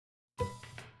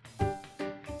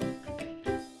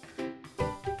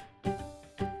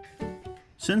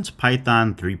Since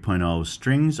Python 3.0,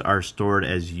 strings are stored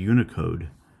as Unicode,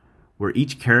 where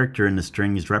each character in the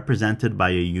string is represented by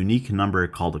a unique number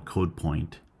called a code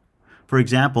point. For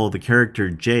example, the character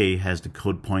J has the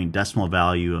code point decimal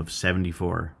value of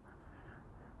 74.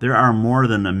 There are more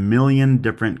than 1 million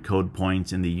different code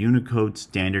points in the Unicode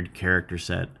standard character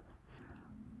set.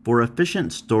 For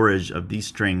efficient storage of these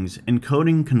strings,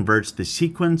 encoding converts the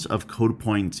sequence of code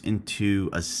points into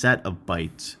a set of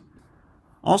bytes.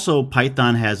 Also,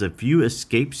 Python has a few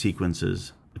escape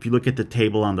sequences. If you look at the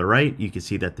table on the right, you can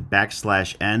see that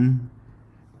the \n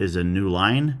is a new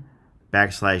line,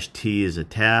 \t is a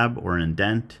tab or an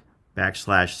indent,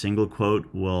 \single quote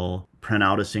will print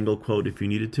out a single quote if you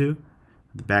needed to,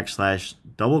 the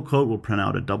 \double quote will print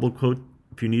out a double quote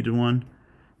if you needed one,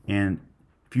 and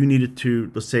if you needed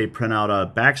to, let's say, print out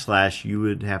a \, you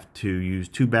would have to use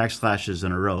 2 backslashes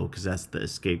in a row because that's the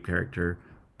escape character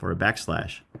for a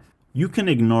 \. You can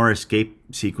ignore escape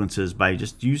sequences by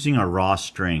just using a raw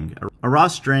string. A raw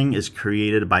string is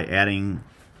created by adding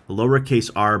a lowercase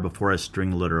r before a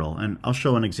string literal, and I'll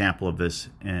show an example of this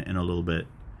in a little bit.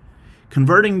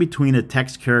 Converting between a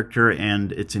text character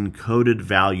and its encoded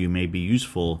value may be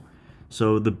useful.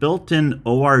 So the built-in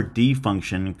ORD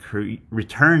function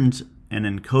returns an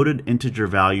encoded integer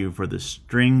value for the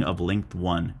string of length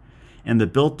 1, and the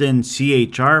built-in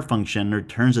CHR function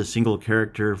returns a single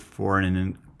character for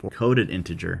an encoded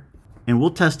integer. And we'll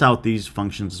test out these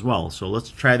functions as well. So let's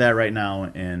try that right now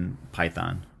in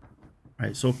Python. All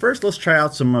right, so first let's try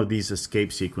out some of these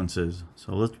escape sequences.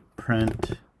 So let's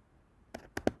print,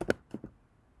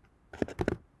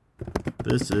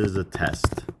 this is a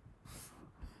test.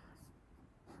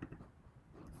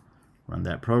 Run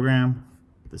that program.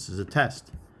 This is a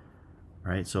test.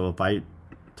 All right, so if I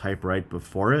type right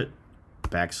before it,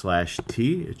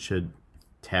 \t, it should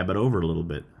tab it over a little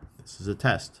bit. This is a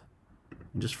test.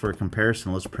 And just for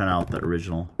comparison, let's print out the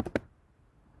original.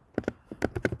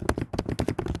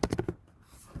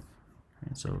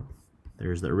 And so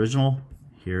there's the original.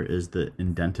 Here is the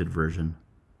indented version.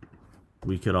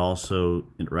 We could also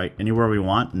write anywhere we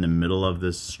want in the middle of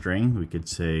this string. We could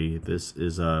say this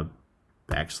is a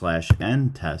 \n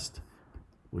test,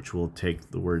 which will take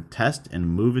the word test and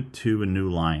move it to a new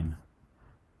line.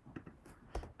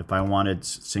 If I wanted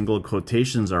single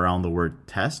quotations around the word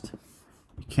test,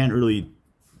 you can't really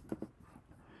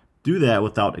do that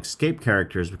without escape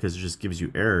characters because it just gives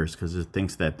you errors because it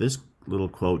thinks that this little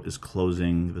quote is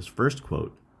closing this first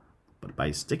quote. But by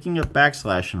sticking a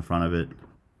 \, in front of it,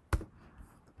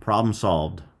 problem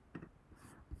solved.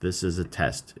 This is a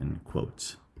test in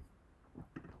quotes.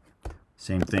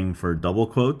 Same thing for double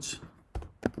quotes.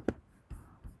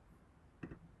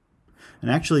 And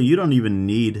actually, you don't even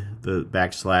need the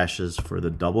 \s for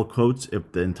the double quotes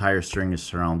if the entire string is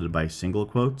surrounded by single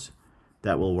quotes.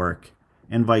 That will work.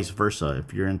 And vice versa.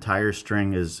 If your entire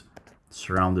string is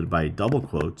surrounded by double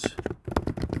quotes,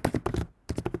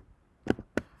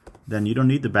 then you don't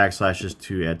need the \s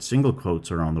to add single quotes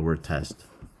around the word test.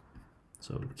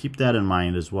 So keep that in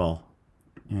mind as well.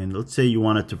 And let's say you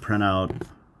wanted to print out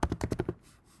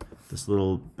this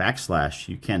little \.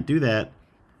 You can't do that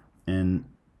in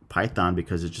Python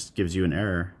because it just gives you an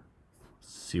error.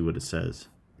 Let's see what it says.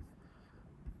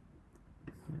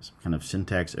 Some kind of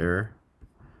syntax error.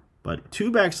 But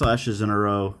 2 backslashes in a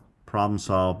row, problem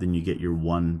solved, then you get your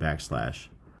 1 \. Let's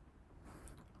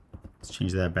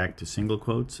change that back to single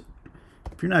quotes.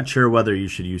 If you're not sure whether you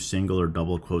should use single or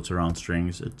double quotes around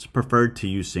strings, it's preferred to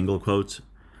use single quotes,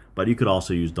 but you could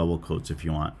also use double quotes if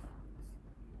you want.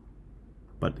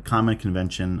 But common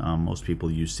convention, most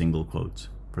people use single quotes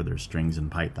for their strings in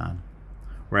Python.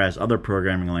 Whereas other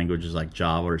programming languages like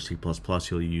Java or C++,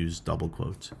 you'll use double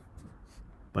quotes.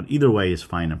 But either way is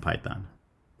fine in Python.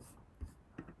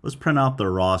 Let's print out the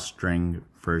raw string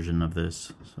version of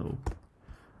this. So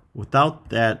without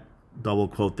that double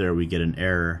quote there, we get an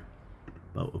error.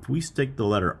 But if we stick the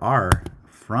letter R in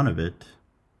front of it,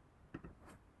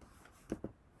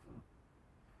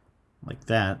 like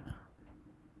that,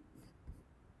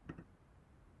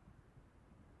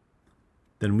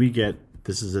 then we get,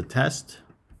 this is a test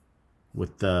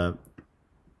with the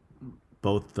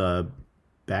both the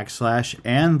 \,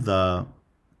 and the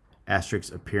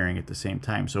asterisk appearing at the same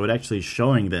time. So it actually is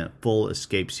showing the full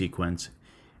escape sequence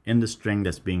in the string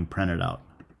that's being printed out.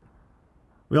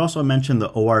 We also mentioned the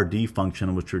ORD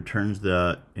function, which returns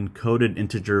the encoded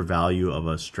integer value of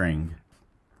a string.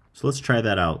 So let's try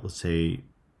that out. Let's say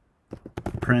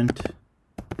print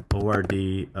ORD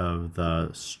of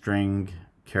the string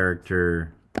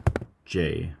character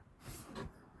J.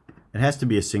 It has to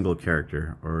be a single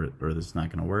character or this is not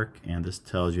going to work. And this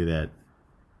tells you that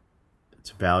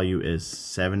its value is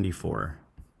 74.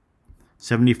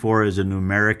 74 is a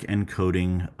numeric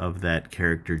encoding of that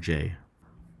character J.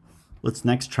 Let's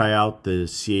next try out the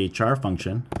CHR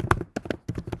function.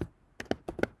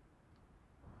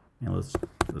 And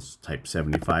let's type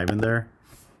 75 in there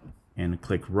and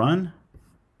click run,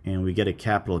 and we get a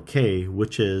capital K,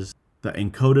 which is the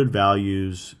encoded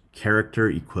value's character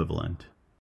equivalent.